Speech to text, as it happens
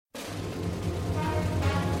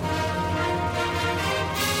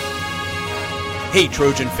Hey,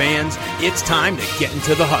 Trojan fans, it's time to get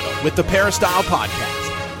into the huddle with the Peristyle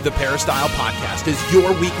Podcast. The Peristyle Podcast is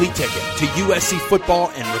your weekly ticket to USC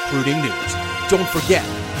football and recruiting news. Don't forget,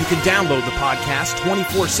 you can download the podcast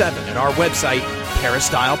 24/7 at our website,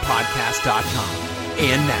 peristylepodcast.com.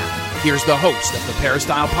 And now, here's the host of the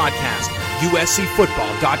Peristyle Podcast,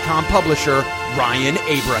 USCFootball.com publisher, Ryan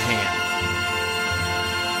Abraham.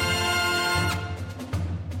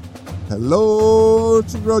 Hello,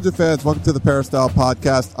 Trojan fans. Welcome to the Peristyle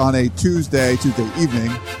Podcast on a Tuesday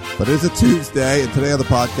evening. But it is a Tuesday, and today on the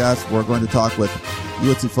podcast, we're going to talk with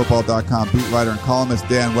USCFootball.com beat writer and columnist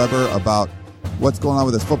Dan Weber about what's going on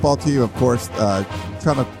with his football team. Of course,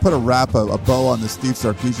 trying to put a bow on the Steve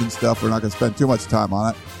Sarkisian stuff. We're not going to spend too much time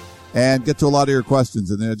on it. And get to a lot of your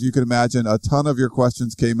questions. And as you can imagine, a ton of your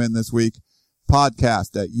questions came in this week.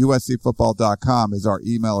 Podcast at USCFootball.com is our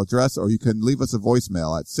email address, or you can leave us a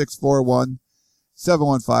voicemail at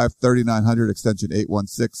 641-715-3900, extension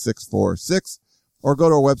 816-646, or go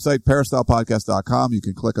to our website, peristylepodcast.com. You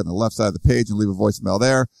can click on the left side of the page and leave a voicemail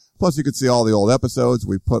there. Plus, you can see all the old episodes.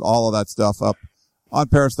 We put all of that stuff up on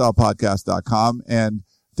peristylepodcast.com, and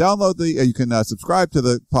download you can subscribe to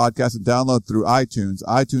the podcast and download through iTunes,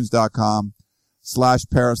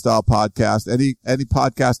 itunes.com/Peristyle Podcast. Any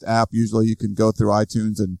podcast app, usually you can go through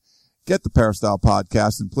iTunes and get the Peristyle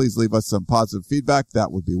Podcast, and please leave us some positive feedback.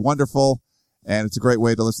 That would be wonderful. And it's a great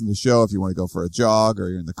way to listen to the show if you want to go for a jog or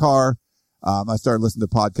you're in the car. I started listening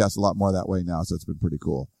to podcasts a lot more that way now, so it's been pretty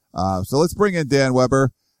cool. So let's bring in Dan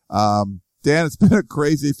Weber. Dan, it's been a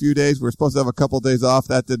crazy few days. We were supposed to have a couple of days off.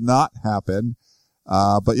 That did not happen.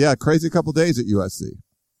 But yeah, crazy couple of days at USC.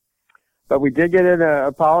 But we did get an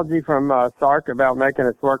apology from Sark about making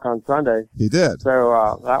us work on Sunday. He did.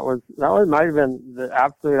 So that might have been the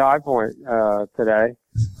absolute high point today.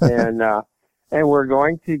 And we're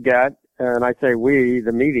going to get, and I say we,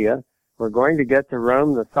 the media, we're going to get to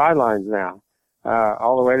roam the sidelines now,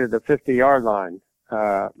 all the way to the 50-yard line,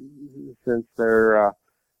 since there are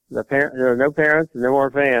no parents and no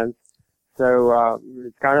more fans. So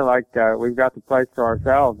it's kind of like we've got the place to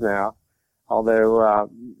ourselves now. Although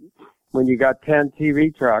when you got 10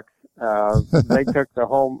 TV trucks, they took the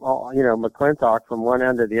whole, McClintock from one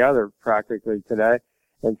end to the other practically today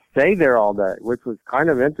and stayed there all day, which was kind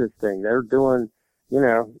of interesting. They were doing,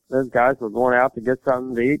 those guys were going out to get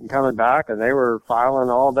something to eat and coming back, and they were filing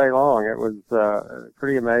all day long. It was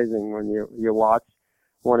pretty amazing when you watch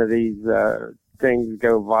one of these things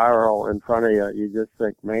go viral in front of you. You just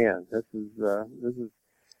think, man, they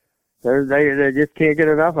just can't get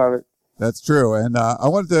enough of it. That's true. And I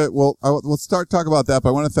wanted to, we'll start talking about that, but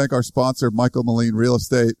I want to thank our sponsor, Michael Moline Real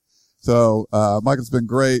Estate. So Michael's been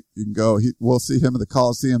great. You can go, we'll see him at the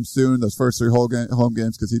Coliseum soon, those first three home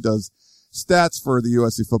games, because he does stats for the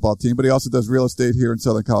USC football team, but he also does real estate here in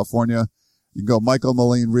Southern California. You can go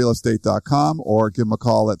michaelmolinerealestate.com or give him a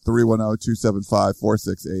call at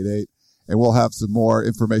 310-275-4688, and we'll have some more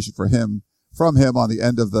information from him on the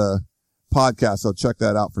end of the podcast. So check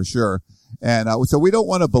that out for sure. And so we don't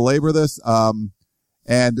want to belabor this. I don't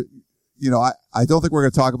think we're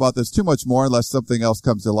going to talk about this too much more unless something else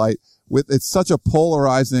comes to light. It's such a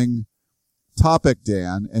polarizing topic,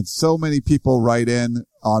 Dan, and so many people write in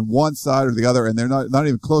on one side or the other, and they're not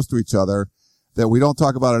even close to each other, that we don't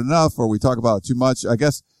talk about it enough or we talk about it too much. I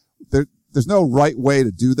guess there's no right way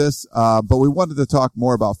to do this, but we wanted to talk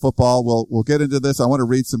more about football. We'll get into this. I want to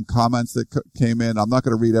read some comments that came in. I'm not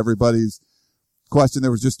going to read everybody's question.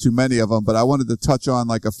 There was just too many of them, but I wanted to touch on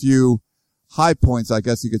like a few high points, I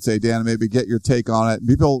guess you could say, Dan, and maybe get your take on it.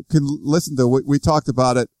 People can listen to we talked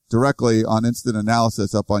about it directly on Instant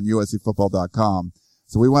Analysis up on USCFootball.com.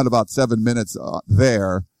 So we went about 7 minutes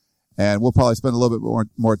there, and we'll probably spend a little bit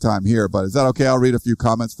more time here, but is that okay? I'll read a few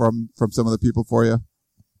comments from some of the people for you.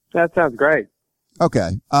 That sounds great.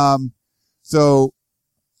 Okay. So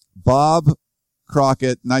Bob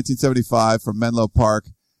Crockett, 1975 from Menlo Park,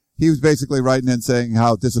 he was basically writing in saying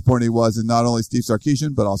how disappointed he was in not only Steve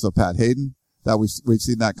Sarkisian, but also Pat Hayden. That we've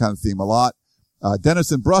seen that kind of theme a lot.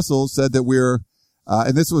 Dennis in Brussels said that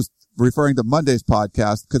and this was referring to Monday's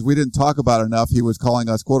podcast because we didn't talk about it enough. He was calling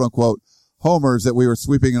us quote unquote homers, that we were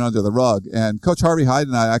sweeping it under the rug. And Coach Harvey Hyde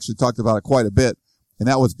and I actually talked about it quite a bit. And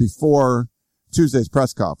that was before Tuesday's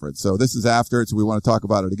press conference. So this is after it. So we want to talk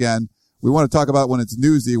about it again. We want to talk about it when it's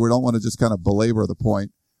newsy. We don't want to just kind of belabor the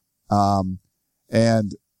point. And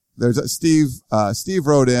there's Steve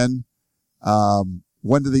wrote in,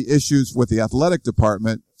 when do the issues with the athletic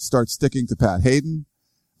department start sticking to Pat Hayden?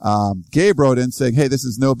 Gabe wrote in saying, hey, this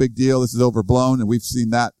is no big deal. This is overblown. And we've seen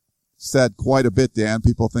that said quite a bit, Dan.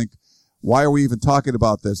 People think, why are we even talking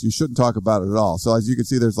about this? You shouldn't talk about it at all. So as you can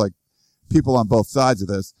see, there's like people on both sides of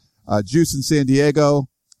this. Juice in San Diego,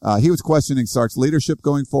 he was questioning Sark's leadership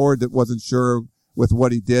going forward, that wasn't sure with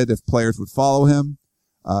what he did if players would follow him.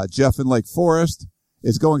 Jeff in Lake Forest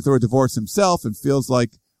is going through a divorce himself and feels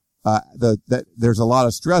like that there's a lot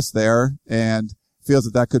of stress there, and feels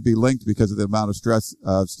that could be linked because of the amount of stress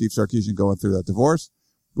of Steve Sarkisian going through that divorce.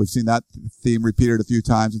 We've seen that theme repeated a few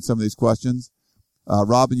times in some of these questions.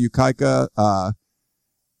 Robin Yukaika,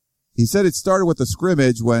 he said it started with the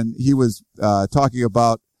scrimmage when he was talking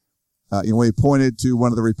about, when he pointed to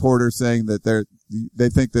one of the reporters saying that they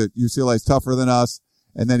think that UCLA is tougher than us,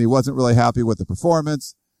 and then he wasn't really happy with the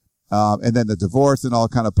performance, and then the divorce and all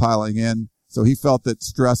kind of piling in. So he felt that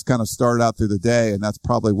stress kind of started out through the day, and that's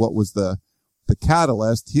probably what was the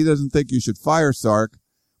catalyst. He doesn't think you should fire Sark,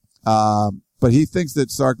 but he thinks that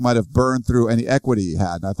Sark might have burned through any equity he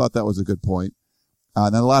had, and I thought that was a good point.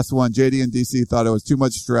 And then the last one, JD in DC thought it was too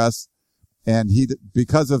much stress, and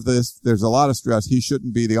because of this, there's a lot of stress. He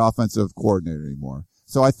shouldn't be the offensive coordinator anymore.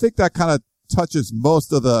 So I think that kind of touches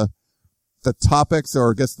most of the topics,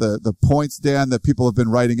 or I guess the points, Dan, that people have been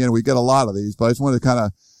writing in. We get a lot of these, but I just wanted to kind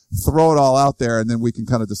of throw it all out there, and then we can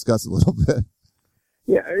kind of discuss a little bit.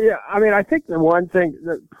 Yeah. I mean, I think the one thing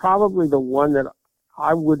that probably the one that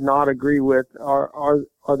I would not agree with are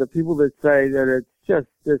the people that say that it's just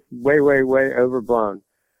this way overblown.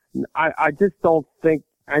 I just don't think,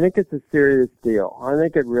 I think it's a serious deal. I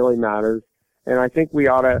think it really matters. And I think we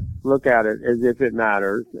ought to look at it as if it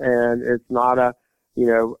matters. And it's not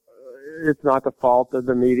it's not the fault of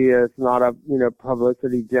the media. It's not a,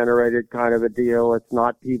 publicity generated kind of a deal. It's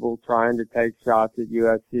not people trying to take shots at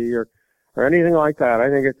USC or anything like that. I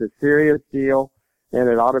think it's a serious deal, and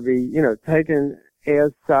it ought to be, taken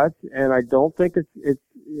as such. And I don't think it's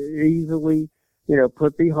easily,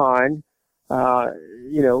 put behind.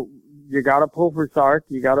 You got to pull for Sark.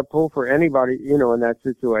 You got to pull for anybody, in that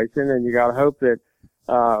situation, and you got to hope that.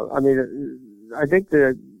 I think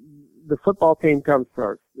the football team comes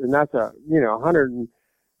first, and that's 100 and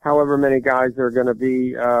however many guys there are going to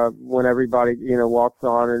be when everybody walks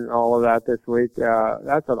on and all of that this week.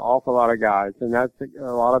 That's an awful lot of guys, and that's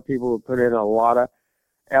a lot of people who put in a lot of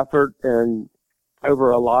effort and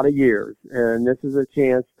over a lot of years. And this is a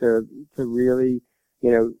chance to really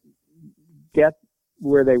get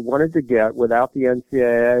where they wanted to get without the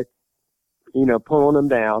NCAA pulling them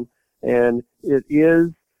down. And it is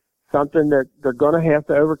something that they're going to have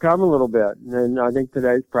to overcome a little bit. And I think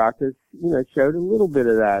today's practice, showed a little bit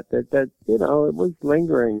of that it was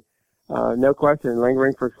lingering, no question,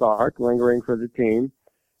 lingering for Sark, lingering for the team.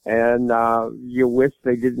 And, you wish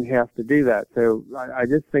they didn't have to do that. So I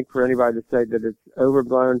just think for anybody to say that it's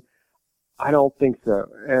overblown, I don't think so.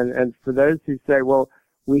 And for those who say, well,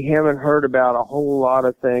 we haven't heard about a whole lot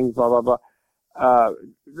of things, blah, blah, blah,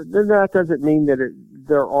 then that doesn't mean that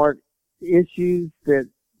there aren't issues that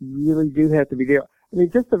really do have to be dealt. I mean,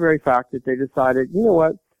 just the very fact that they decided, you know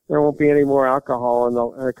what, there won't be any more alcohol in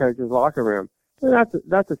the coach's locker room. And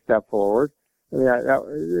that's a step forward. I mean,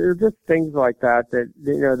 there are just things like that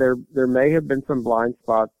there may have been some blind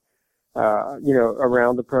spots,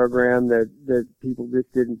 around the program that people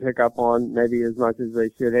just didn't pick up on maybe as much as they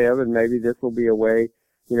should have, and maybe this will be a way,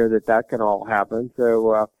 that can all happen.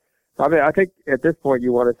 So, I think at this point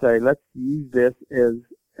you want to say, let's use this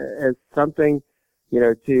as something,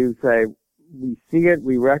 to say, we see it,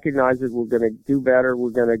 we recognize it, we're going to do better,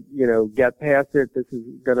 we're going to, get past it, this is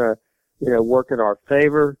going to, work in our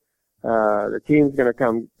favor, the team's going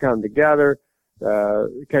to come together,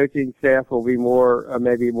 the coaching staff will be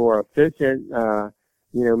maybe more efficient,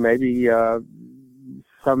 maybe,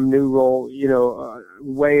 some new role,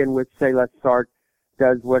 way in which, say, let's Sark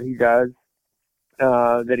does what he does,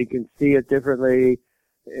 that he can see it differently,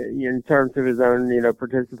 in terms of his own,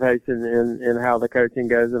 participation in how the coaching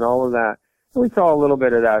goes and all of that. And we saw a little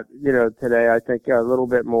bit of that, today. I think a little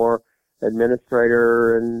bit more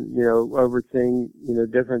administrator and, overseeing,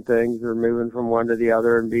 different things, or moving from one to the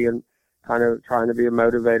other and being kind of trying to be a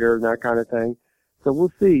motivator and that kind of thing. So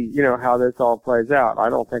we'll see, how this all plays out. I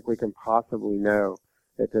don't think we can possibly know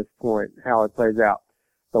at this point how it plays out.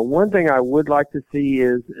 The one thing I would like to see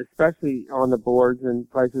is, especially on the boards and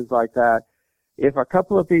places like that, if a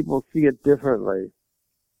couple of people see it differently,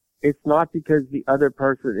 it's not because the other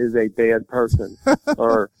person is a bad person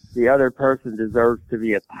or the other person deserves to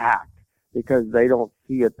be attacked because they don't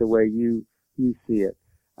see it the way you see it.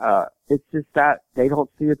 It's just that they don't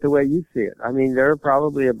see it the way you see it. I mean, there are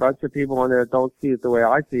probably a bunch of people on there that don't see it the way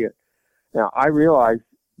I see it. Now, I realize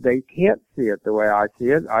they can't see it the way I see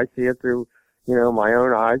it. I see it through, my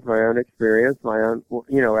own eyes, my own experience, my own,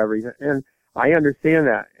 everything. And I understand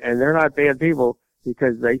that. And they're not bad people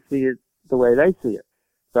because they see it the way they see it.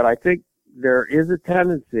 But I think, there is a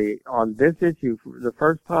tendency on this issue for the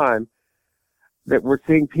first time that we're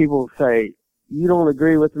seeing people say, you don't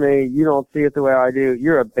agree with me, you don't see it the way I do,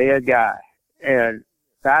 you're a bad guy. And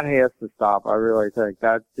that has to stop. I really think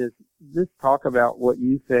that just talk about what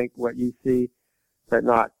you think, what you see, but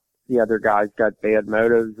not the other guy's got bad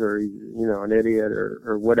motives, or he's, an idiot,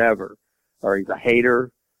 or whatever, or he's a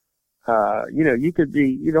hater.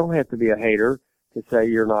 You don't have to be a hater to say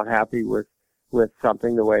you're not happy with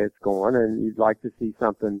something the way it's going and you'd like to see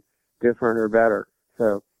something different or better.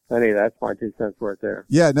 So anyway, that's my 2 cents worth there.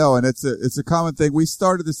 Yeah, no, and it's a common thing. We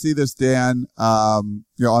started to see this, Dan, on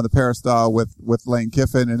the Peristyle with Lane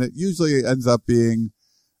Kiffin, and it usually ends up being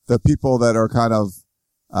the people that are kind of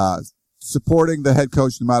supporting the head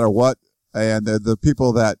coach no matter what, and the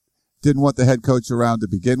people that didn't want the head coach around to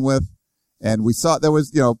begin with. And we saw there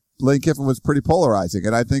was, Lane Kiffin was pretty polarizing,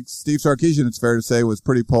 and I think Steve Sarkisian, it's fair to say, was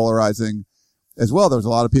pretty polarizing as well. There was a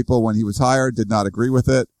lot of people when he was hired did not agree with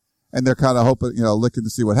it, and they're kind of hoping, looking to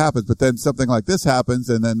see what happens. But then something like this happens,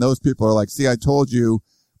 and then those people are like, see, I told you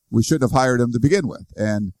we shouldn't have hired him to begin with.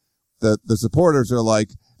 And the supporters are like,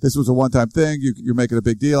 this was a one-time thing. You're making a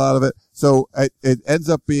big deal out of it. So it ends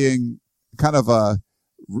up being kind of a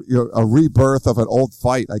rebirth of an old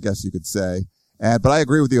fight, I guess you could say. But I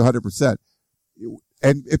agree with you 100%.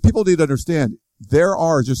 And if people need to understand, there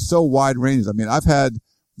are just so wide ranges. I mean, I've had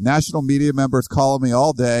national media members calling me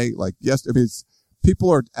all day. Like, yes, I mean, people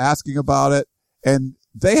are asking about it, and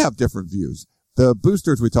they have different views. The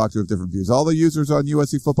boosters we talk to have different views. All the users on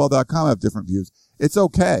USCfootball.com have different views. It's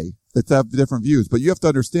okay to have different views, but you have to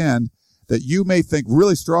understand that you may think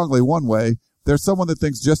really strongly one way. There's someone that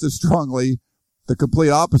thinks just as strongly the complete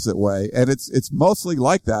opposite way, and it's mostly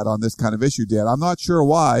like that on this kind of issue, Dan. I'm not sure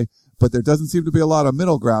why, but there doesn't seem to be a lot of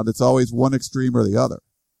middle ground. It's always one extreme or the other.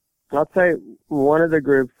 I'll say one of the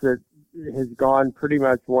groups that has gone pretty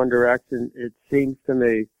much one direction, it seems to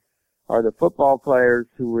me, are the football players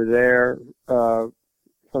who were there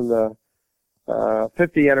from the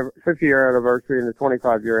 50-year anniversary and the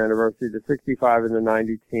 25-year anniversary, the 65 and the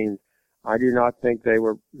 90 teams. I do not think they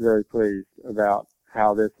were very pleased about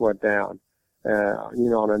how this went down,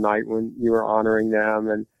 on a night when you were honoring them,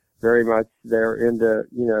 and very much they're into,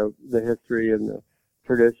 the history and the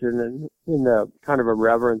tradition and in the kind of a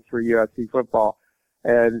reverence for USC football.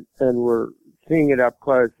 And we're seeing it up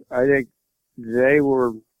close. I think they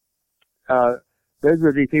were, those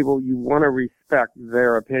were the people you want to respect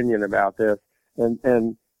their opinion about this,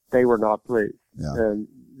 and they were not pleased. Yeah. And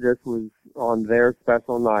this was on their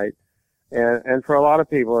special night. And for a lot of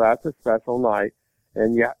people, that's a special night.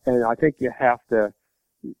 And I think you have to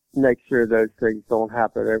make sure those things don't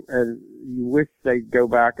happen. And you wish they'd go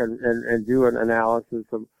back and do an analysis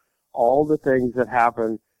of all the things that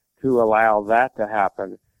happened to allow that to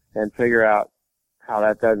happen and figure out how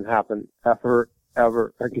that doesn't happen ever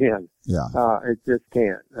again. Yeah. It just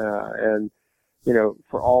can't. And,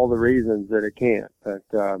 for all the reasons that it can't. But,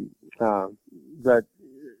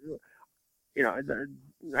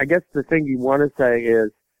 I guess the thing you want to say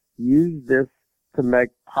is use this to make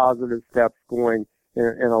positive steps going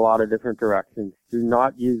in a lot of different directions. Do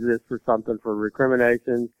not use this for something for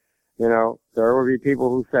recriminations. There will be people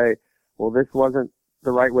who say, well, this wasn't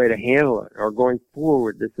the right way to handle it, or going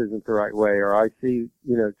forward, this isn't the right way, or I see,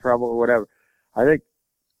 trouble or whatever. I think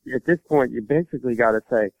at this point, you basically got to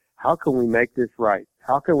say, how can we make this right?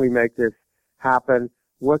 How can we make this happen?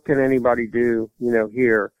 What can anybody do,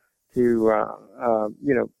 here to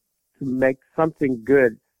make something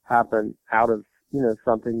good happen out of,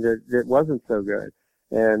 something that wasn't so good.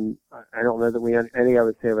 And I don't know that any of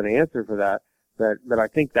us have an answer for that, but I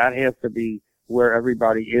think that has to be where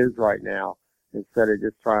everybody is right now, instead of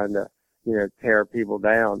just trying to, tear people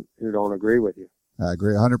down who don't agree with you. I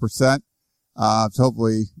agree 100%. So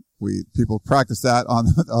hopefully people practice that on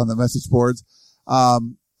the message boards.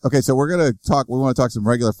 Okay. So we want to talk some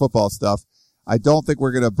regular football stuff. I don't think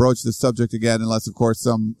we're going to broach this subject again unless, of course,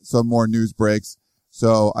 some more news breaks.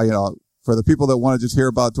 So, for the people that want to just hear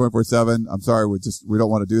about it 24/7, I'm sorry, we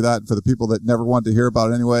don't want to do that. And for the people that never wanted to hear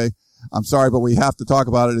about it anyway, I'm sorry, but we have to talk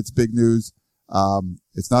about it. It's big news.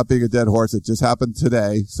 It's not being a dead horse. It just happened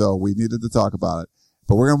today, so we needed to talk about it.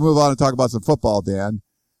 But we're going to move on and talk about some football, Dan.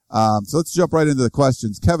 So let's jump right into the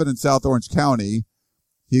questions. Kevin in South Orange County,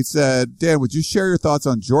 he said, Dan, would you share your thoughts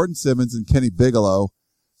on Jordan Simmons and Kenny Bigelow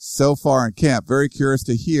so far in camp? Very curious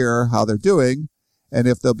to hear how they're doing and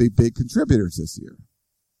if they'll be big contributors this year.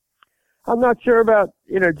 I'm not sure about,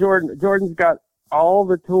 Jordan. Jordan's got all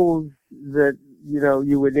the tools that,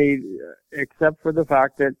 you would need, except for the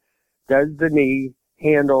fact that does the knee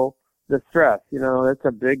handle the stress? That's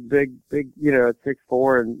a big,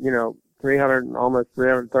 6'4" and, almost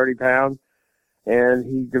 330 pounds. And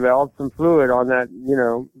he developed some fluid on that,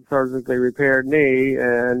 surgically repaired knee.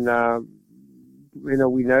 And,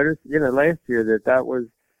 we noticed, last year that was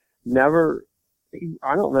never,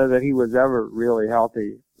 I don't know that he was ever really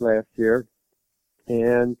healthy last year.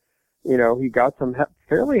 And, he got some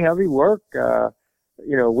fairly heavy work, a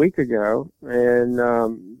week ago, and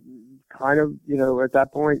kind of, at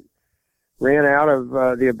that point ran out of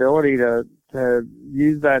the ability to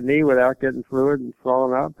use that knee without getting fluid and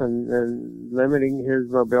swelling up and limiting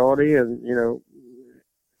his mobility. And,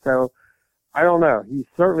 so I don't know. He's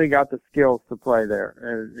certainly got the skills to play there,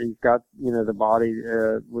 and he's got, the body,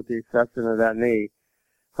 with the exception of that knee.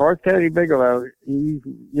 As far as Kennedy Bigelow, he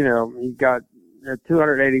got at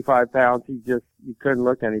 285 pounds. He couldn't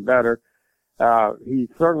look any better. He's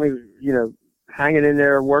certainly, hanging in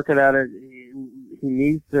there, working at it. He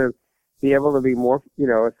needs to be able to be more,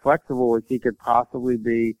 as flexible as he could possibly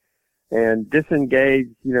be and disengage,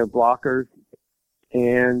 blockers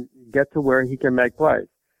and get to where he can make plays.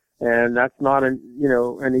 And that's not an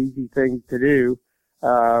easy thing to do,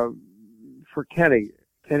 for Kenny.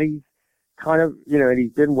 Kenny's kind of, and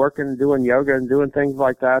he's been working and doing yoga and doing things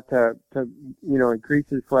like that to increase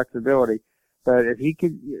his flexibility. But if he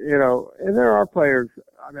could, and there are players,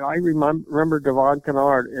 I remember Devon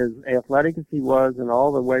Kennard, as athletic as he was and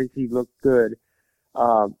all the ways he looked good.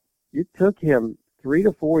 It took him 3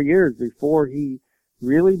 to 4 years before he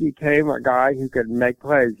really became a guy who could make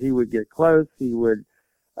plays. He would get close. He would,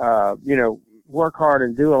 work hard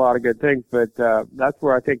and do a lot of good things. But, that's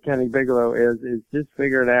where I think Kenny Bigelow is just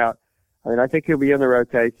figuring out. I think he'll be in the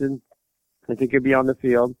rotation. I think he'll be on the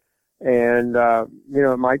field. And,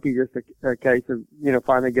 it might be just a case of,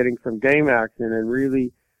 finally getting some game action and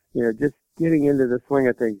really, just getting into the swing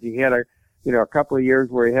of things. He had a couple of years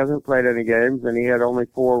where he hasn't played any games, and he had only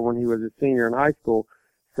 4 when he was a senior in high school.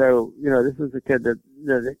 So, this is a kid that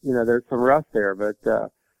there's some rust there. But,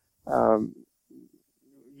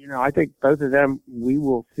 I think both of them we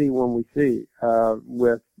will see when we see,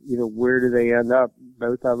 with, where do they end up?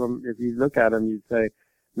 Both of them, if you look at them, you'd say,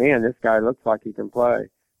 man, this guy looks like he can play.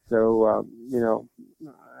 So,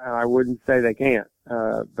 I wouldn't say they can't,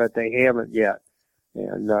 but they haven't yet.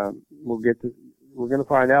 And, we're going to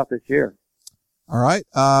find out this year. All right.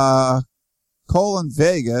 Cole in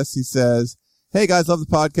Vegas, he says, hey guys, love the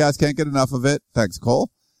podcast. Can't get enough of it. Thanks,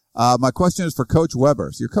 Cole. My question is for Coach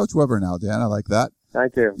Weber. So you're Coach Weber now, Dan. I like that.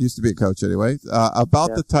 Thank you. Used to be a coach anyway.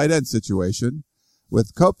 About the tight end situation.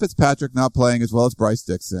 With Cope Fitzpatrick not playing as well as Bryce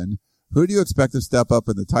Dixon, who do you expect to step up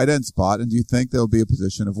in the tight end spot, and do you think there will be a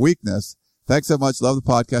position of weakness? Thanks so much. Love the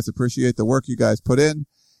podcast. Appreciate the work you guys put in.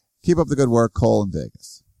 Keep up the good work. Cole in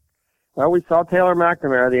Vegas. Well, we saw Taylor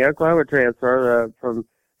McNamara, the Oklahoma transfer from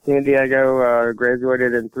San Diego,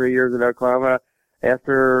 graduated in 3 years at Oklahoma.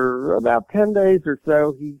 After about 10 days or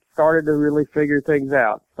so, he started to really figure things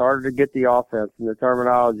out, started to get the offense and the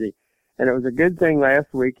terminology. And it was a good thing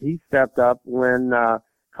last week he stepped up when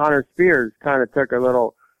Connor Spears kind of took a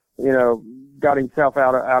little, got himself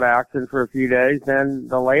out of action for a few days. Then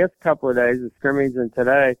the last couple of days, the scrimmage and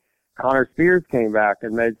today, Connor Spears came back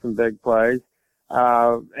and made some big plays.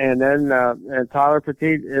 And Tyler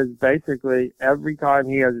Petit is basically, every time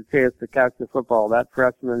he has a chance to catch the football, that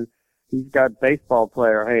freshman, he's got baseball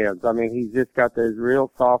player hands. He's just got those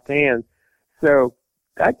real soft hands. So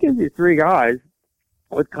that gives you 3 guys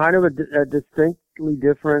with kind of a distinctly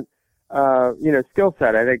different, skill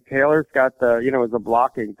set. I think Taylor's got was a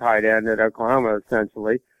blocking tight end at Oklahoma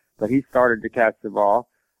essentially, but he started to catch the ball.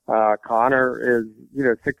 Connor is,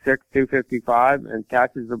 6'6", 255 and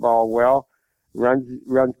catches the ball well, runs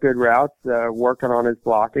good routes, working on his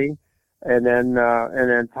blocking. And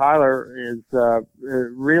then Tyler is a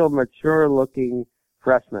real mature looking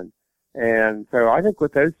freshman. And so I think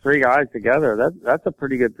with those 3 guys together, that's a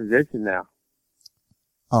pretty good position now.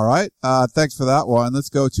 All right. Thanks for that one. Let's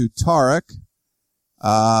go to Tarek.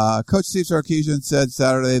 Coach Steve Sarkisian said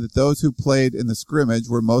Saturday that those who played in the scrimmage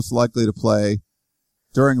were most likely to play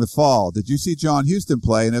during the fall. Did you see John Houston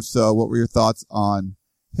play? And if so, what were your thoughts on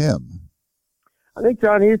him? I think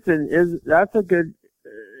John Houston that's a good,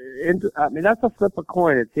 that's a flip a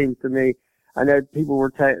coin, it seems to me. I know people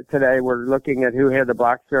were today were looking at who had the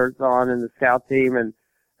black shirts on in the scout team and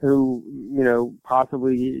who,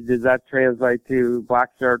 possibly does that translate to black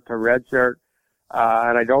shirt to red shirt.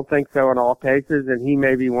 And I don't think so in all cases. And he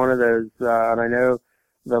may be one of those, and I know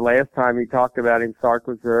the last time he talked about him, Sark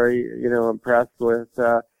was very, impressed with,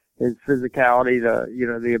 his physicality,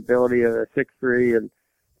 the ability of a 6'3" and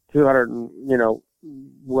 200,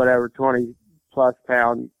 20 plus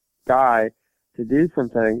pound guy to do some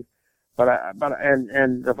things.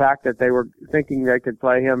 And the fact that they were thinking they could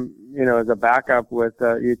play him, as a backup with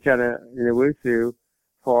Uchenna Nwosu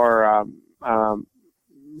for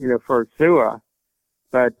Sua.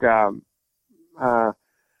 But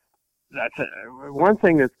one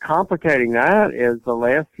thing that's complicating that is the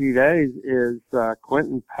last few days is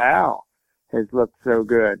Quentin Powell has looked so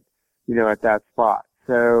good, at that spot.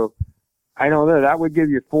 So I don't know. That would give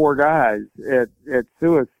you 4 guys at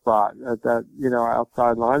Sua's spot at that,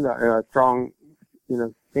 outside linebacker, a strong,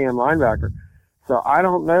 stand linebacker. So I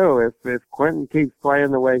don't know if Quentin keeps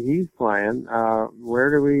playing the way he's playing. Where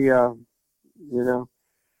do we,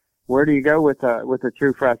 where do you go with a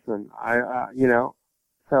true freshman?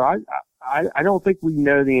 So I don't think we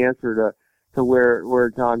know the answer to where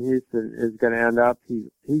John Houston is going to end up.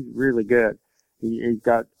 He's really good. He's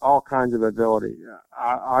got all kinds of ability.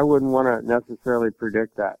 I wouldn't want to necessarily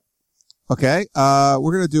predict that. Okay.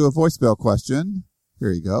 We're going to do a voicemail question.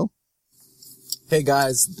 Here you go. Hey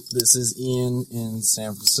guys, this is Ian in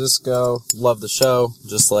San Francisco. Love the show,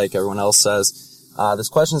 just like everyone else says. This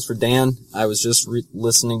question is for Dan. I was just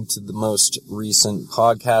listening to the most recent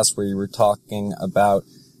podcast where you were talking about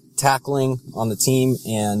tackling on the team,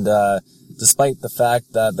 and despite the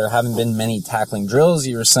fact that there haven't been many tackling drills,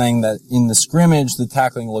 you were saying that in the scrimmage the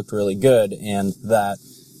tackling looked really good, and that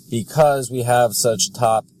because we have such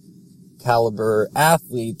top caliber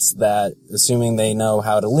athletes, that assuming they know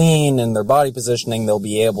how to lean and their body positioning, they'll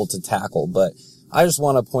be able to tackle. But I just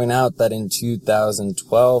want to point out that in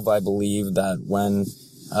 2012, I believe that when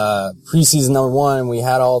preseason number 1, we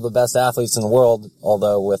had all the best athletes in the world,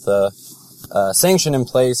 although with a sanction in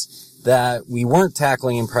place, that we weren't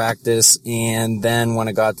tackling in practice, and then when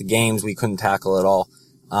it got to games, we couldn't tackle at all.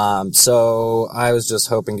 So I was just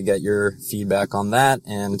hoping to get your feedback on that.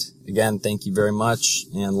 And again, thank you very much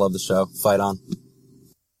and love the show. Fight on.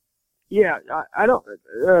 Yeah, I don't,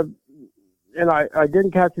 and I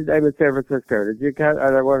didn't catch his name in San Francisco. Did you catch?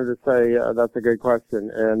 I wanted to say that's a good question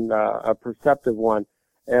and a perceptive one.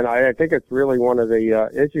 And I think it's really one of the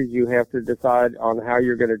issues you have to decide on how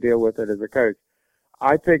you're going to deal with it as a coach.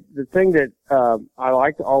 I think the thing that I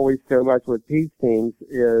liked always so much with Pete's teams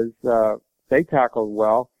is they tackled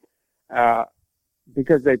well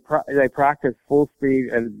because they practiced full speed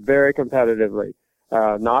and very competitively.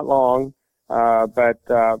 Not long, but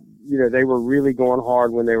they were really going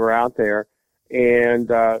hard when they were out there, and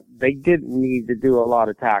they didn't need to do a lot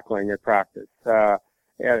of tackling at practice.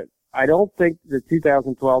 And I don't think the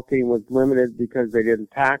 2012 team was limited because they didn't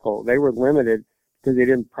tackle. They were limited because they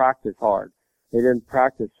didn't practice hard. They didn't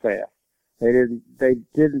practice fast. They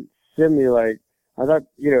didn't simulate. I thought,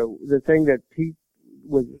 the thing that Pete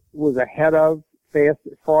was ahead of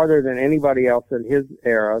farther than anybody else in his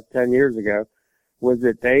era 10 years ago was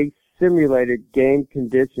that they simulated game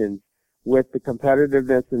conditions with the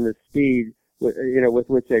competitiveness and the speed, with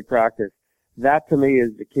which they practiced. That to me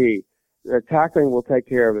is the key. The tackling will take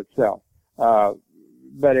care of itself.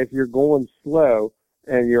 But if you're going slow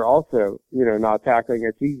and you're also, not tackling,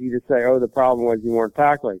 it's easy to say, oh, the problem was you weren't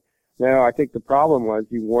tackling. No, I think the problem was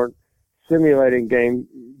you weren't simulating game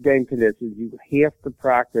conditions. You have to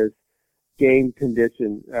practice game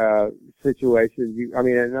condition, situations.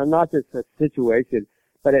 And not just a situation,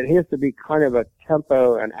 but it has to be kind of a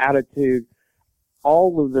tempo and attitude.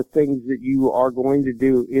 All of the things that you are going to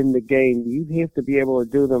do in the game, you have to be able to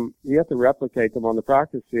do them. You have to replicate them on the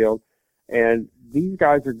practice field. And these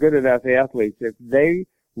guys are good enough athletes. If they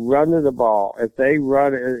run to the ball, if they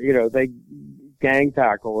run, they gang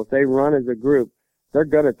tackle, if they run as a group, they're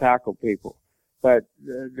going to tackle people. But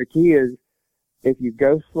the key is if you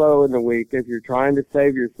go slow in the week, if you're trying to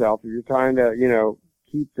save yourself, if you're trying to,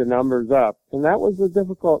 keep the numbers up. And that was a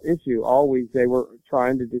difficult issue. Always they were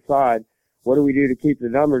trying to decide, what do we do to keep the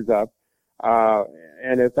numbers up?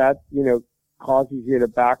 And if that, causes you to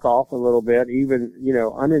back off a little bit, even,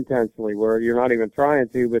 unintentionally, where you're not even trying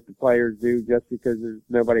to, but the players do just because there's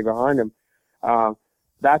nobody behind them,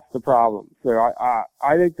 that's the problem. So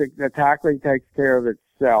I think the tackling takes care of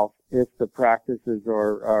itself if the practices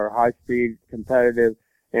are high speed, competitive,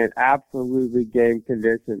 and absolutely game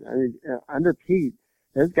conditioned. I mean, under Pete,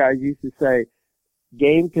 those guys used to say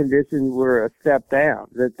game conditions were a step down,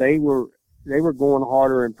 that they were going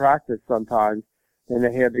harder in practice sometimes than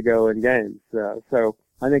they had to go in games. So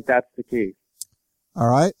I think that's the key. All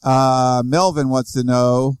right. Melvin wants to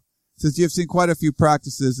know, since you've seen quite a few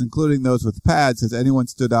practices, including those with pads, has anyone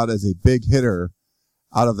stood out as a big hitter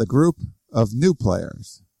out of the group of new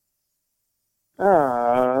players?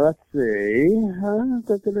 Let's see.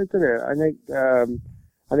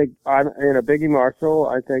 I think I'm in a Biggie Marshall.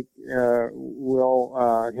 I think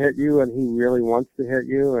will hit you, and he really wants to hit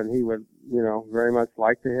you, and he would very much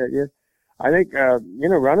like to hit you. I think,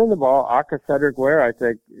 running the ball, Cedric Ware, I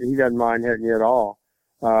think he doesn't mind hitting you at all.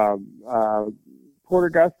 Porter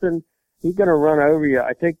Gustin, he's going to run over you.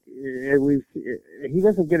 I think he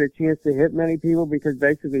doesn't get a chance to hit many people because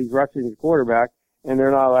basically he's rushing the quarterback and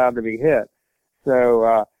they're not allowed to be hit.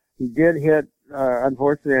 So, he did hit,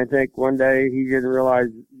 unfortunately, I think one day he didn't realize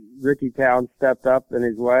Ricky Town stepped up in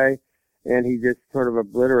his way and he just sort of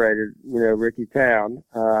obliterated, Ricky Town.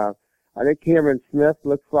 I think Cameron Smith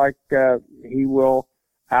looks like, he will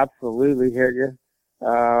absolutely hit you.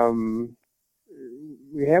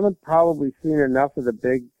 We haven't probably seen enough of the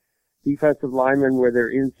big defensive linemen where they're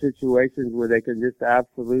in situations where they can just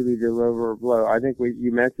absolutely deliver a blow. I think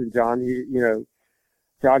you mentioned John Houston,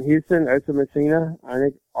 Osa Messina. I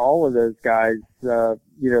think all of those guys,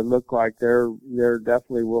 look like they're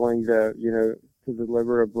definitely willing to, to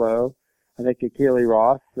deliver a blow. I think Akili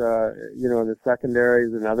Ross, in the secondary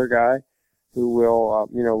is another guy who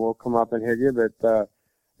will come up and hit you, but,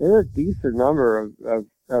 there's a decent number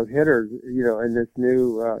of hitters, in this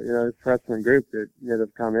new, this freshman group that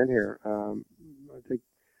have come in here. I think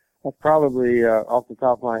that's probably, off the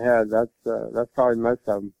top of my head, that's probably most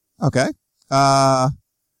of them. Okay.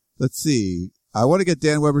 Let's see. I want to get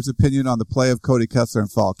Dan Weber's opinion on the play of Cody Kessler in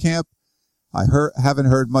fall camp. I haven't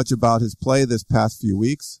heard much about his play this past few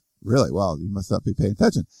weeks. Really? Well, you must not be paying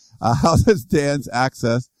attention. How does Dan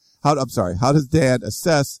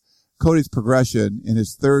assess Cody's progression in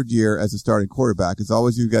his third year as a starting quarterback? As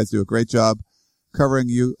always, you guys do a great job covering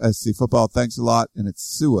USC football. Thanks a lot. And it's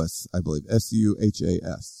Suas, I believe.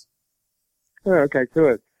 Suhas. Okay,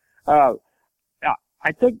 Suas.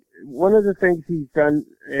 I think one of the things he's done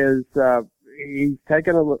is, he's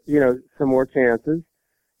taken some more chances.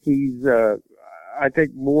 He's, I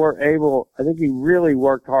think he really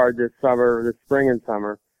worked hard this spring and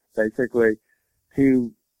summer, basically,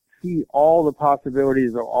 to see all the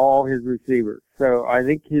possibilities of all his receivers. So I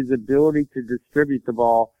think his ability to distribute the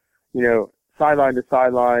ball, sideline to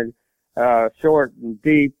sideline, short and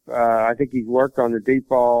deep, I think he's worked on the deep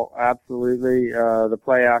ball, absolutely. The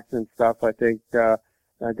play action stuff, I think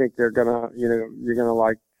they're gonna, you're gonna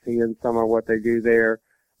like seeing some of what they do there.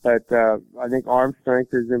 But, I think arm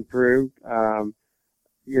strength has improved.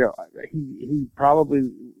 He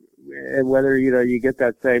probably, and whether, you get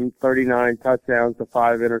that same 39 touchdowns to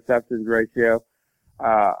 5 interceptions ratio,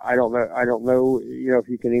 I don't know, if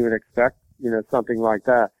you can even expect, something like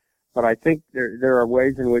that. But I think there are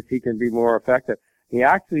ways in which he can be more effective. He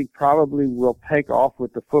actually probably will take off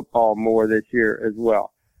with the football more this year as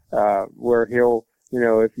well, where he'll,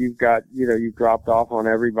 if you've got, you've dropped off on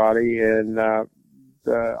everybody and, I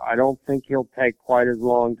don't think he'll take quite as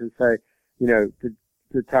long to say,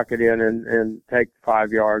 to tuck it in and take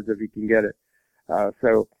 5 yards if he can get it.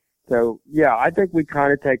 So yeah, I think we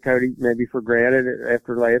kind of take Cody maybe for granted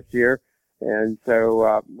after last year. And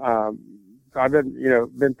so, I've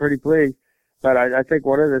been pretty pleased. But I think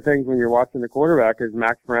one of the things when you're watching the quarterback is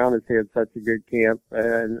Max Brown has had such a good camp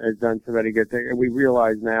and has done so many good things. And we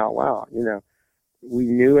realize now, wow, we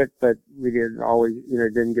knew it, but we didn't always,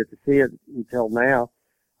 didn't get to see it until now.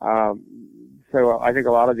 So I think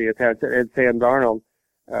a lot of the attention, and Sam Darnold,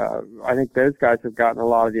 I think those guys have gotten a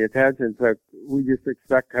lot of the attention. So we just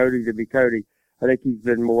expect Cody to be Cody. I think he's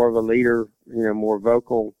been more of a leader, more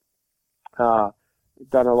vocal, done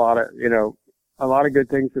a lot of good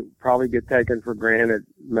things that probably get taken for granted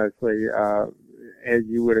mostly, as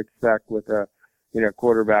you would expect with a,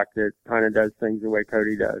 quarterback that kind of does things the way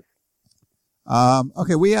Cody does.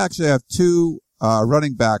 Okay. We actually have two,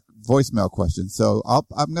 running back voicemail questions. So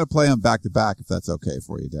I'm going to play them back to back if that's okay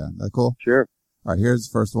for you, Dan. That cool? Sure. All right. Here's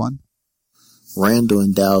the first one. Randall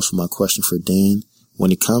and Dallas for my question for Dan.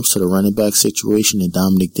 When it comes to the running back situation and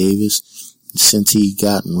Dominic Davis, since he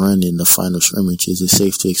got run in the final scrimmage, is it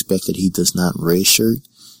safe to expect that he does not redshirt?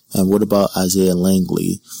 And what about Isaiah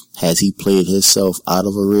Langley? Has he played himself out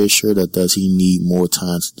of a redshirt, or does he need more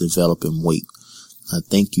time to develop and wait? I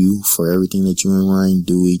thank you for everything that you and Ryan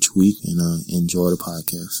do each week, and enjoy the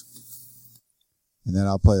podcast. And then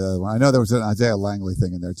I'll play the other one. I know there was an Isaiah Langley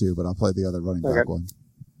thing in there too, but I'll play the other running back one.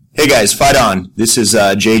 Hey guys, fight on. This is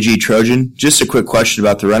JG Trojan. Just a quick question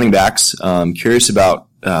about the running backs. Curious about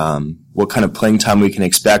what kind of playing time we can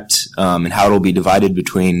expect, and how it'll be divided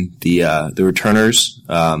between the returners,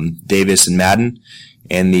 Davis and Madden,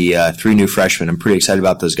 and the 3 new freshmen. I'm pretty excited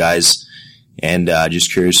about those guys, and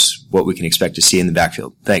just curious what we can expect to see in the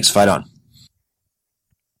backfield. Thanks. Fight on.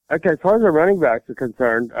 Okay, as far as the running backs are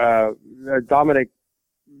concerned, Dominic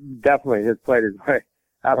definitely has played his way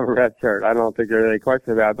out of a red shirt. I don't think there's any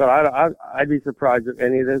question about it, but I'd be surprised if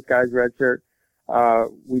any of those guys red shirt.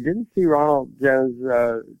 We didn't see Ronald Jones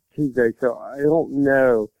Tuesday, so I don't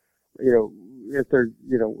know if there's,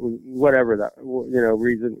 whatever that,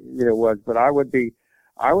 reason, was. But I would think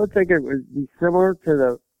it would be similar to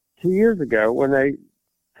the 2 years ago when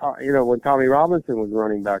when Tommy Robinson was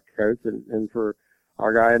running back coach, and for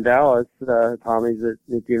our guy in Dallas, Tommy's at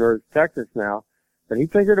the University of Texas now, but he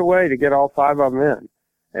figured a way to get all 5 of them in.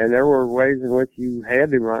 And there were ways in which you had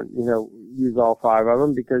to use all 5 of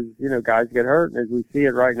them because, guys get hurt. And as we see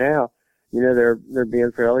it right now, they're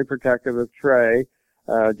being fairly protective of Trey.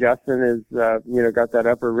 Justin is, got that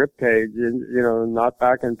upper rib cage and, not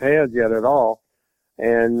back in pads yet at all.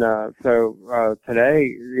 And, so,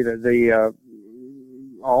 today,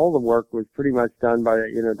 all the work was pretty much done by,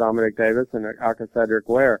 Dominic Davis and Aka Cedric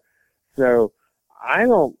Ware. So I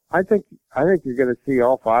think you're going to see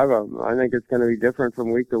all 5 of them. I think it's going to be different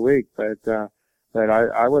from week to week, but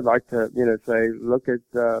I would like to, say, look at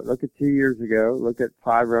 2 years ago, look at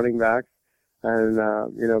 5 running backs and,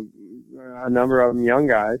 a number of them young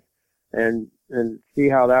guys and see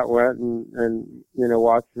how that went and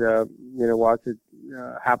watch it,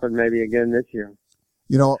 happen maybe again this year.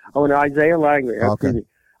 And Isaiah Langley. Excuse me.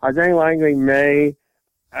 Isaiah Langley may,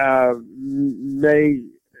 I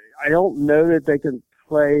don't know that they can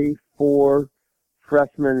play 4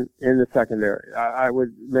 freshmen in the secondary. I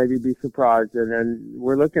would maybe be surprised. And then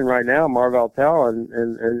we're looking right now, Marvell Tell and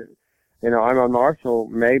Iman Marshall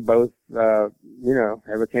may both, have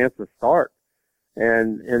a chance to start.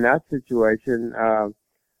 And in that situation,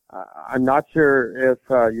 I'm not sure if,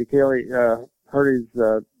 Yukeli, hurt his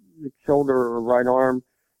shoulder or right arm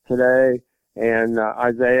today, and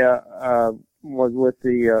Isaiah was with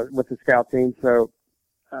the scout team. So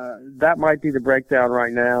that might be the breakdown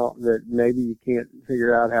right now, that maybe you can't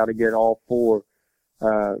figure out how to get all 4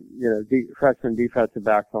 freshman defensive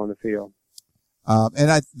backs on the field.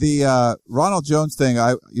 And the Ronald Jones thing,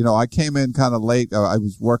 I came in kind of late. I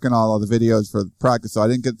was working on all the videos for practice, so I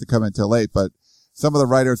didn't get to come in till late, but some of the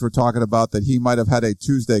writers were talking about that he might have had a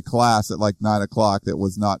Tuesday class at like 9:00 that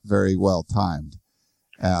was not very well timed.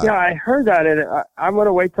 Yeah, I heard that, and I'm going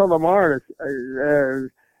to wait till tomorrow.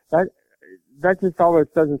 That just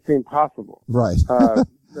almost doesn't seem possible. Right.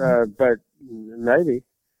 But maybe.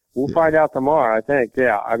 We'll find out tomorrow, I think.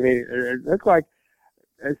 Yeah, I mean, it looks like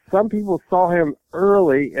some people saw him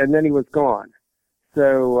early, and then he was gone.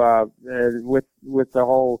 So, and with the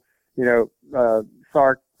whole,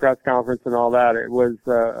 Sark press conference and all that, it was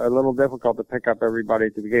a little difficult to pick up everybody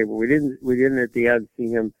at the beginning. But we didn't at the end see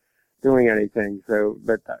him doing anything. So,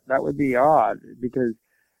 but that would be odd because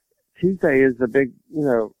Tuesday is the big,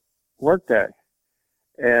 work day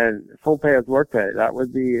and full pads work day. That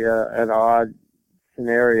would be an odd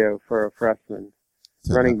scenario for a freshman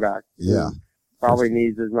running back. Yeah. Probably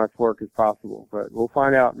needs as much work as possible, but we'll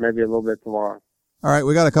find out maybe a little bit tomorrow. All right.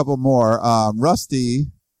 We got a couple more. Rusty,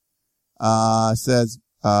 says,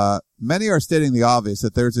 many are stating the obvious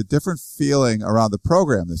that there's a different feeling around the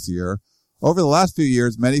program this year. Over the last few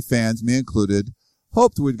years, many fans, me included,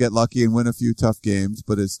 hoped we'd get lucky and win a few tough games,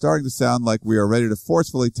 but it's starting to sound like we are ready to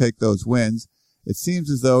forcefully take those wins. It seems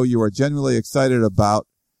as though you are genuinely excited about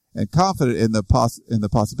and confident in the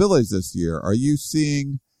possibilities this year. Are you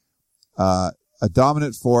seeing a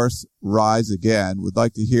dominant force rise again? Would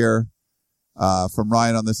like to hear from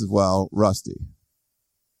Ryan on this as well. Rusty.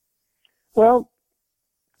 Well,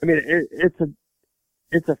 I mean, it's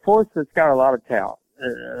a force that's got a lot of talent.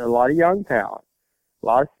 A lot of young talent, a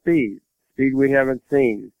lot of speed we haven't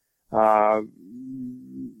seen.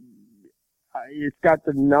 It's got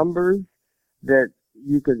the numbers that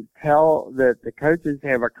you can tell that the coaches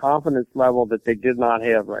have a confidence level that they did not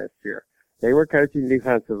have last year. They were coaching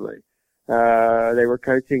defensively. They were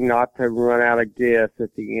coaching not to run out of gas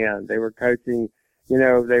at the end. They were coaching,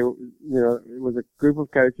 it was a group of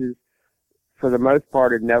coaches for the most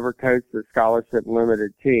part had never coached a scholarship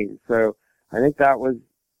limited team. So I think that was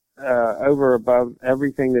over above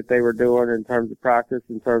everything that they were doing in terms of practice,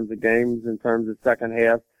 in terms of games, in terms of second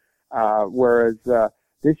half. Whereas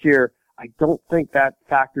this year, I don't think that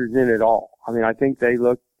factors in at all. I mean, I think they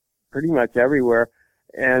look pretty much everywhere.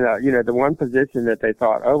 And the one position that they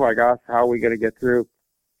thought, oh my gosh, how are we going to get through,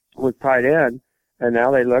 was tight end. And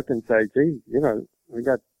now they look and say, gee, we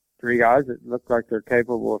got 3 guys that look like they're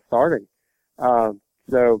capable of starting.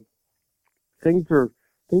 So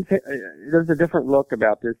there's a different look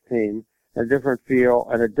about this team, a different feel,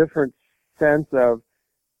 and a different sense of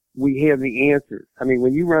we have the answers. I mean,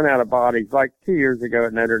 when you run out of bodies, like 2 years ago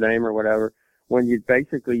at Notre Dame or whatever, when you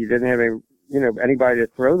didn't have anybody to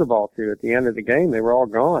throw the ball to at the end of the game, they were all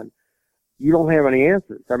gone. You don't have any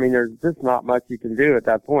answers. I mean, there's just not much you can do at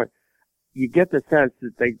that point. You get the sense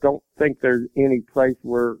that they don't think there's any place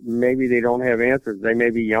where maybe they don't have answers. They may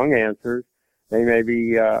be young answers. They may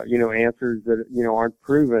be, answers that, aren't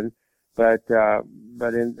proven, but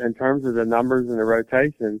in terms of the numbers and the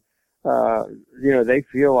rotation, they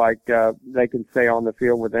feel like, they can stay on the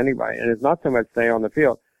field with anybody. And it's not so much stay on the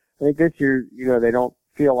field. I think this year, they don't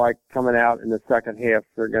feel like coming out in the second half.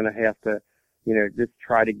 They're going to have to, just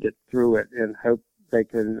try to get through it and hope they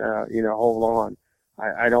can, hold on.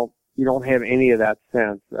 You don't have any of that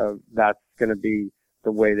sense of that's going to be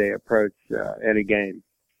the way they approach, any game.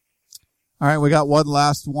 All right. We got one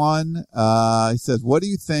last one. He says, what do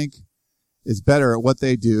you think is better at what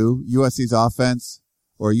they do, USC's offense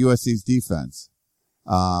or USC's defense?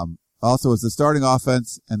 Also, is the starting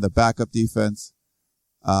offense and the backup defense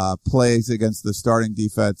plays against the starting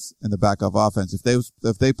defense and the backup offense?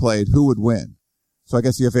 If they played, who would win? So I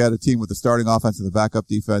guess if you had a team with the starting offense and the backup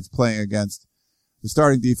defense playing against the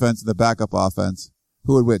starting defense and the backup offense,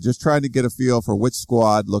 who would win? Just trying to get a feel for which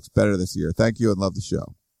squad looks better this year. Thank you and love the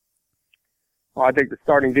show. Well, I think the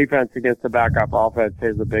starting defense against the backup offense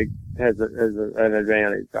has an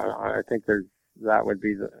advantage. I think that would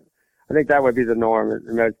be the norm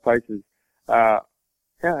in most places. I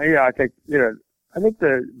think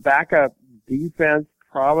the backup defense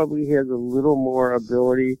probably has a little more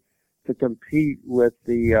ability to compete with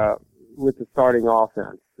the starting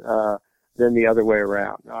offense, than the other way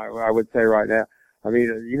around. I would say right now. I mean,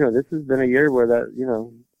 this has been a year where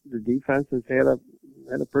the defense has had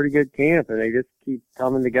a pretty good camp, and they just keep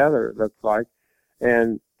coming together, it looks like,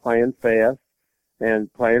 and playing fast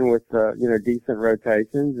and playing with, decent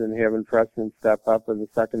rotations and having freshmen step up in the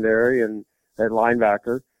secondary and at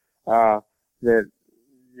linebacker, I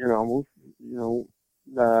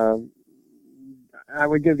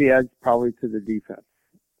would give the edge probably to the defense.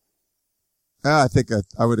 I think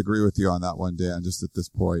I would agree with you on that one, Dan, just at this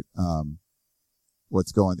point.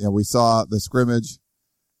 We saw the scrimmage,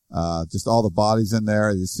 just all the bodies in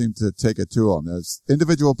there. They seem to take it to them. There's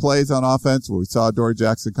individual plays on offense where we saw Dory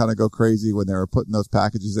Jackson kind of go crazy when they were putting those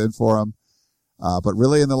packages in for him. But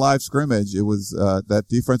really in the live scrimmage, it was, that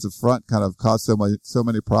defensive front kind of caused so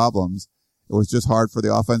many problems. It was just hard for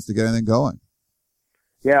the offense to get anything going.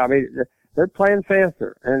 Yeah, I mean, they're playing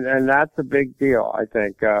faster, and that's a big deal, I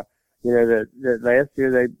think. That last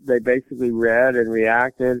year they basically read and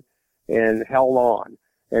reacted and held on.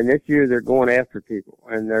 And this year they're going after people,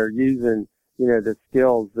 and they're using, the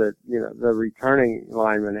skills that, the returning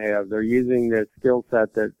linemen have. They're using the skill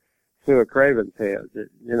set that Sua Cravens has.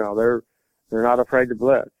 They're not afraid to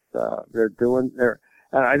blitz.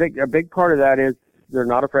 And I think a big part of that is they're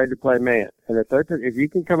not afraid to play man. And if you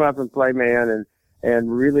can come up and play man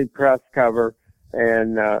and really press cover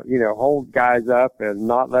and, hold guys up and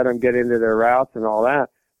not let them get into their routes and all that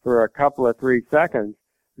for a couple of 3 seconds,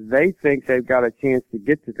 they think they've got a chance to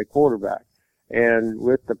get to the quarterback. And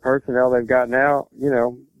with the personnel they've got now,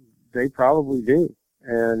 they probably do.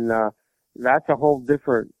 And, that's a whole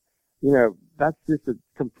different, that's just a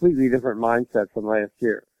completely different mindset from last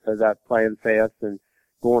year. So that playing fast and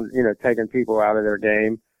going, taking people out of their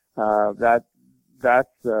game. That's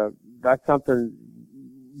something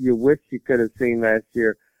you wish you could have seen last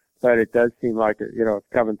year, but it does seem like it's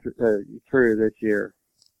coming true this year.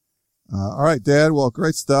 All right, Dad. Well,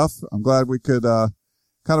 great stuff. I'm glad we could kind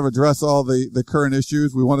of address all the current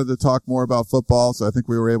issues. We wanted to talk more about football, so I think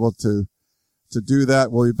we were able to do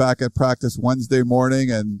that. We'll be back at practice Wednesday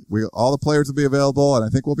morning, and all the players will be available, and I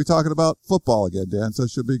think we'll be talking about football again, Dan, so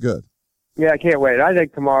it should be good. Yeah, I can't wait. I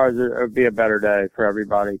think tomorrow will be a better day for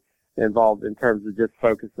everybody involved in terms of just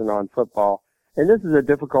focusing on football. And this is a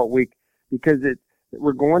difficult week because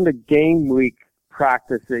we're going to game week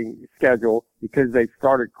practicing schedule because they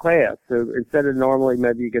started class. So instead of normally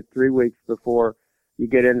maybe you get 3 weeks before you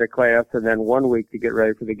get into class and then 1 week to get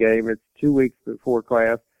ready for the game, it's 2 weeks before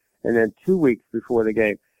class and then 2 weeks before the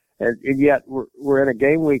game. And yet we're in a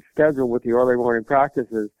game week schedule with the early morning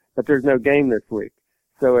practices, but there's no game this week.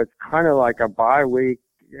 So it's kind of like a bye week.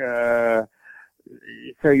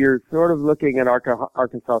 So you're sort of looking at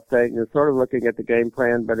Arkansas State and you're sort of looking at the game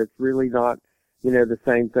plan, but it's really not, the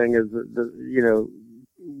same thing as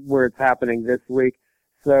where it's happening this week.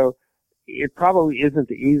 So it probably isn't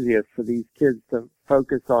the easiest for these kids to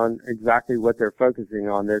focus on exactly what they're focusing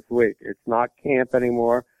on this week. It's not camp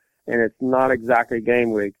anymore and it's not exactly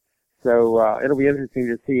game week. So, it'll be interesting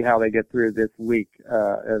to see how they get through this week,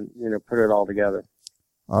 and, put it all together.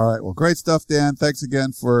 All right. Well, great stuff, Dan. Thanks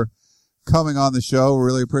again for coming on the show.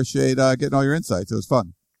 Really appreciate getting all your insights. It was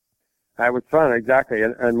fun. It was fun, exactly,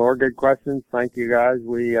 and more good questions. Thank you, guys.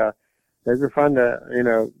 Those are fun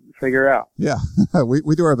to figure out. Yeah,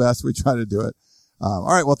 we do our best. We try to do it. All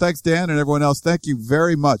right. Well, thanks, Dan, and everyone else. Thank you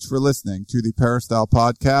very much for listening to the Peristyle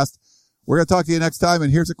Podcast. We're going to talk to you next time,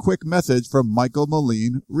 and here's a quick message from Michael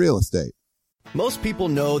Moline Real Estate. Most people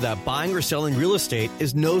know that buying or selling real estate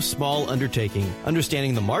is no small undertaking.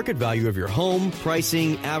 Understanding the market value of your home,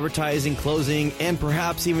 pricing, advertising, closing, and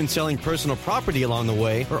perhaps even selling personal property along the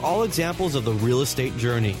way are all examples of the real estate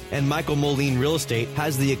journey. And Michael Moline Real Estate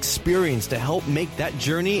has the experience to help make that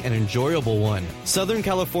journey an enjoyable one. Southern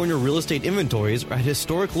California real estate inventories are at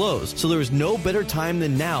historic lows, so there is no better time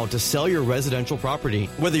than now to sell your residential property.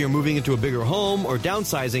 Whether you're moving into a bigger home or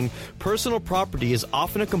downsizing, personal property is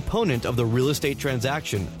often a component of the real estate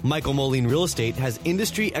transaction. Michael Moline Real Estate has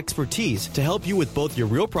industry expertise to help you with both your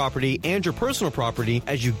real property and your personal property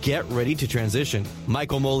as you get ready to transition.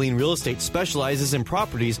 Michael Moline Real Estate specializes in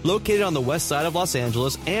properties located on the west side of Los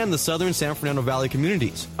Angeles and the southern San Fernando Valley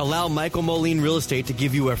communities. Allow Michael Moline Real Estate to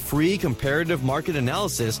give you a free comparative market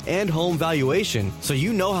analysis and home valuation so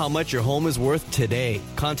you know how much your home is worth today.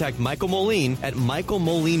 Contact Michael Moline at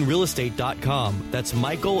michaelmolinerealestate.com. That's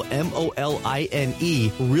Michael, M-O-L-I-N-E,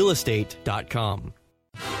 realestate.com.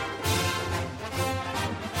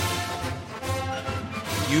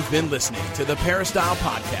 You've been listening to the Peristyle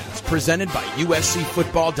Podcast, presented by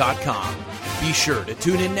USCFootball.com. Be sure to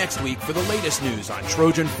tune in next week for the latest news on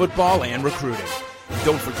Trojan football and recruiting. And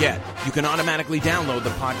don't forget, you can automatically download the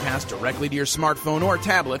podcast directly to your smartphone or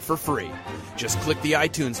tablet for free. Just click the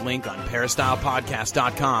iTunes link on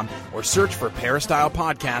peristylepodcast.com or search for Peristyle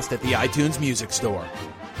Podcast at the iTunes Music Store.